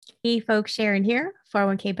Hey folks, Sharon here,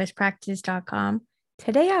 401kbestpractices.com.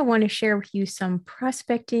 Today I want to share with you some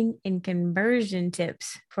prospecting and conversion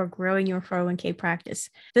tips for growing your 401k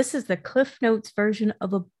practice. This is the Cliff Notes version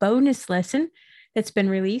of a bonus lesson that's been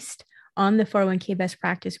released on the 401k Best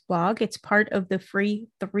Practice blog. It's part of the free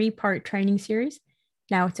 3-part training series.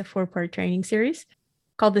 Now it's a 4-part training series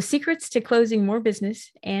called The Secrets to Closing More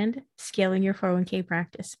Business and Scaling Your 401k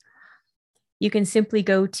Practice. You can simply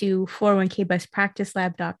go to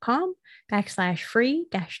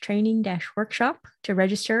 401kbestpracticelab.com/free-training-workshop to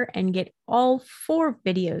register and get all 4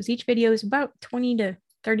 videos. Each video is about 20 to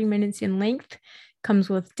 30 minutes in length, comes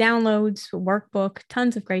with downloads, workbook,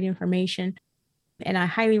 tons of great information. And I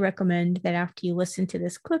highly recommend that after you listen to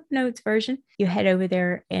this Clip Notes version, you head over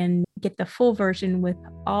there and get the full version with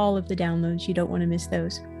all of the downloads. You don't want to miss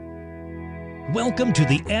those. Welcome to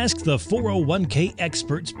the Ask the 401k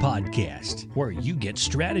Experts podcast, where you get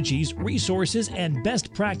strategies, resources, and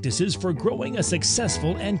best practices for growing a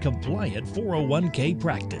successful and compliant 401k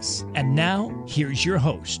practice. And now, here's your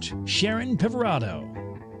host, Sharon Pivirotto.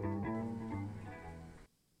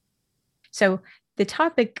 So the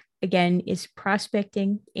topic, again, is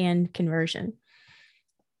prospecting and conversion.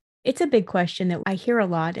 It's a big question that I hear a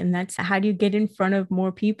lot, and that's how do you get in front of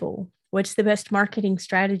more people? What's the best marketing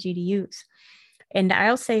strategy to use? And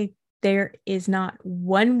I'll say there is not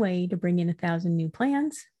one way to bring in 1,000 new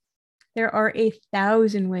plans. There are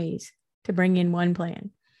 1,000 ways to bring in one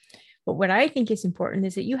plan. But what I think is important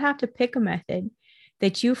is that you have to pick a method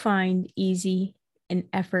that you find easy and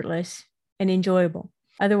effortless and enjoyable.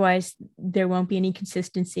 Otherwise, there won't be any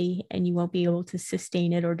consistency and you won't be able to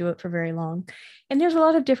sustain it or do it for very long. And there's a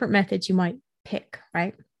lot of different methods you might pick,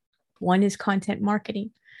 right? One is content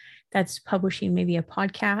marketing. That's publishing maybe a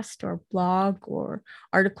podcast or blog or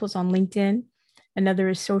articles on LinkedIn. Another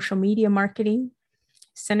is social media marketing,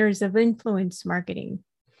 centers of influence marketing,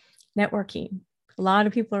 networking. A lot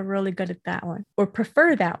of people are really good at that one or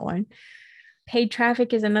prefer that one. Paid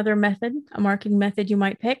traffic is another method, a marketing method you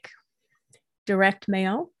might pick. Direct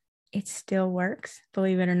mail, it still works,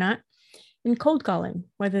 believe it or not. And cold calling,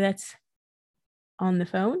 whether that's on the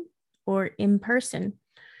phone or in person.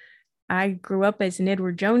 I grew up as an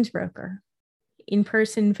Edward Jones broker. In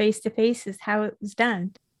person, face-to-face is how it was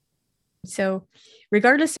done. So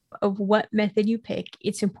regardless of what method you pick,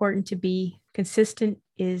 it's important to be consistent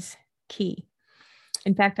is key.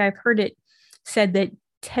 In fact, I've heard it said that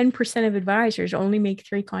 10% of advisors only make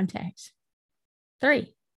 3 contacts.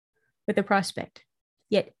 3 with a prospect.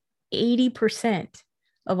 Yet 80%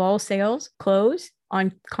 of all sales close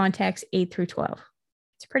on contacts 8 through 12.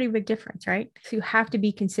 It's a pretty big difference, right? So you have to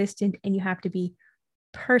be consistent and you have to be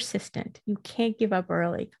persistent. You can't give up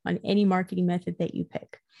early on any marketing method that you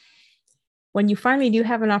pick. When you finally do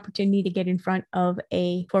have an opportunity to get in front of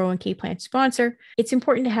a 401k plan sponsor, it's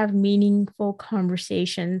important to have meaningful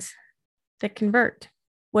conversations that convert.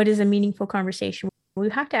 What is a meaningful conversation?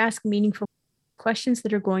 We have to ask meaningful questions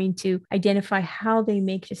that are going to identify how they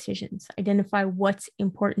make decisions, identify what's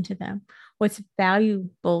important to them, what's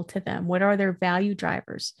valuable to them, what are their value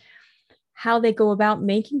drivers, how they go about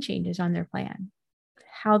making changes on their plan,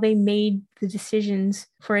 how they made the decisions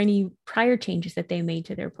for any prior changes that they made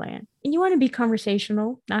to their plan. And you want to be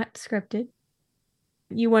conversational, not scripted.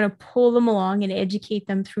 You want to pull them along and educate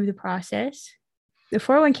them through the process. The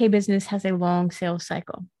 401k business has a long sales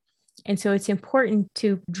cycle. And so it's important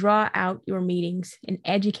to draw out your meetings and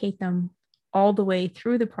educate them all the way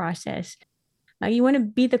through the process. You want to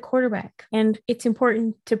be the quarterback, and it's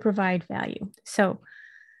important to provide value. So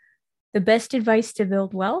the best advice to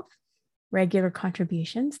build wealth, regular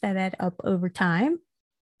contributions that add up over time.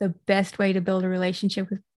 The best way to build a relationship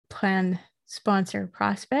with plan sponsor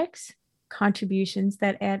prospects, contributions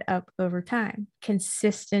that add up over time.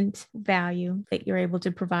 Consistent value that you're able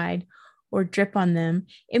to provide or drip on them.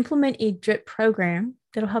 Implement a drip program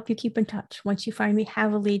that'll help you keep in touch. Once you finally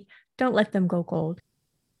have a lead, don't let them go cold.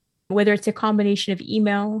 Whether it's a combination of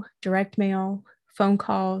email, direct mail, phone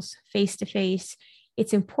calls, face-to-face,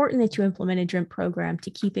 it's important that you implement a drip program to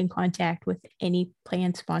keep in contact with any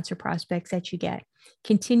plan sponsor prospects that you get.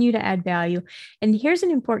 Continue to add value. And here's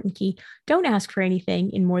an important key. Don't ask for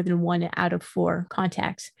anything in more than 1 out of 4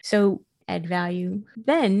 contacts. So add value,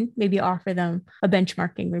 then maybe offer them a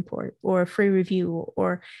benchmarking report or a free review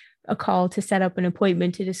or a call to set up an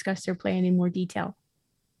appointment to discuss their plan in more detail.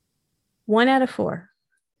 1 out of 4,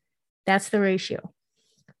 that's the ratio.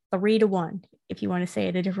 3 to 1, if you want to say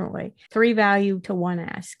it a different way. 3 value to 1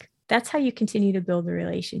 ask. That's how you continue to build a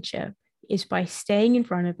relationship, is by staying in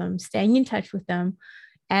front of them, staying in touch with them,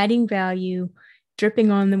 adding value, dripping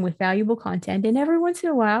on them with valuable content. And every once in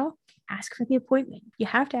a while, ask for the appointment. You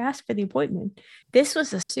have to ask for the appointment. This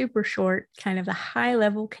was a super short, kind of a high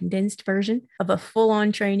level condensed version of a full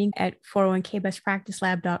on training at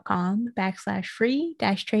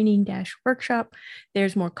 401kbestpracticelab.com/free-training-workshop.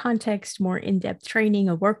 There's more context, more in-depth training,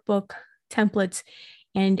 a workbook, templates,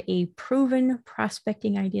 and a proven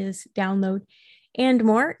prospecting ideas download and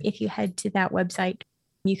more. If you head to that website,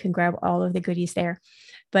 you can grab all of the goodies there.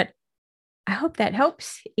 But I hope that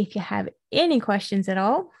helps. If you have any questions at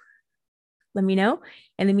all, let me know.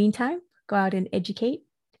 In the meantime, go out and educate,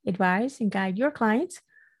 advise, and guide your clients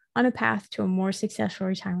on a path to a more successful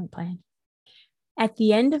retirement plan. At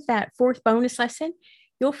the end of that fourth bonus lesson,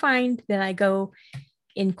 you'll find that I go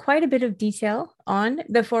in quite a bit of detail on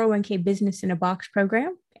the 401k Business in a Box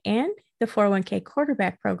program and the 401k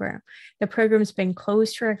Quarterback program. The program's been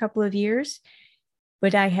closed for a couple of years,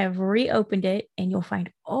 but I have reopened it, and you'll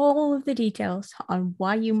find all of the details on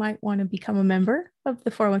why you might want to become a member of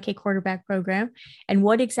the 401k Quarterback program and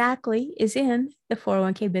what exactly is in the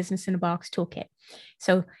 401k Business in a Box toolkit.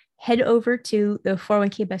 So head over to the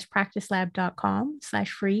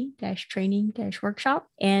 401kbestpracticelab.com/free-training-workshop,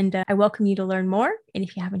 and I welcome you to learn more. And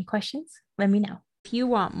if you have any questions, let me know. If you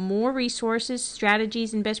want more resources,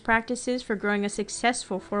 strategies, and best practices for growing a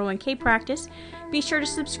successful 401k practice, be sure to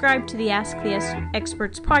subscribe to the Ask the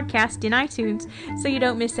Experts podcast in iTunes so you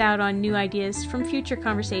don't miss out on new ideas from future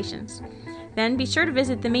conversations. Then be sure to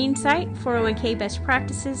visit the main site,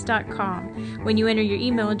 401kbestpractices.com. When you enter your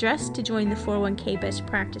email address to join the 401k Best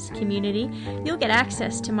Practice community, you'll get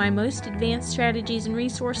access to my most advanced strategies and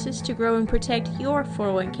resources to grow and protect your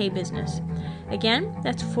 401k business. Again,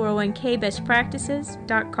 that's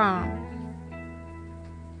 401kbestpractices.com.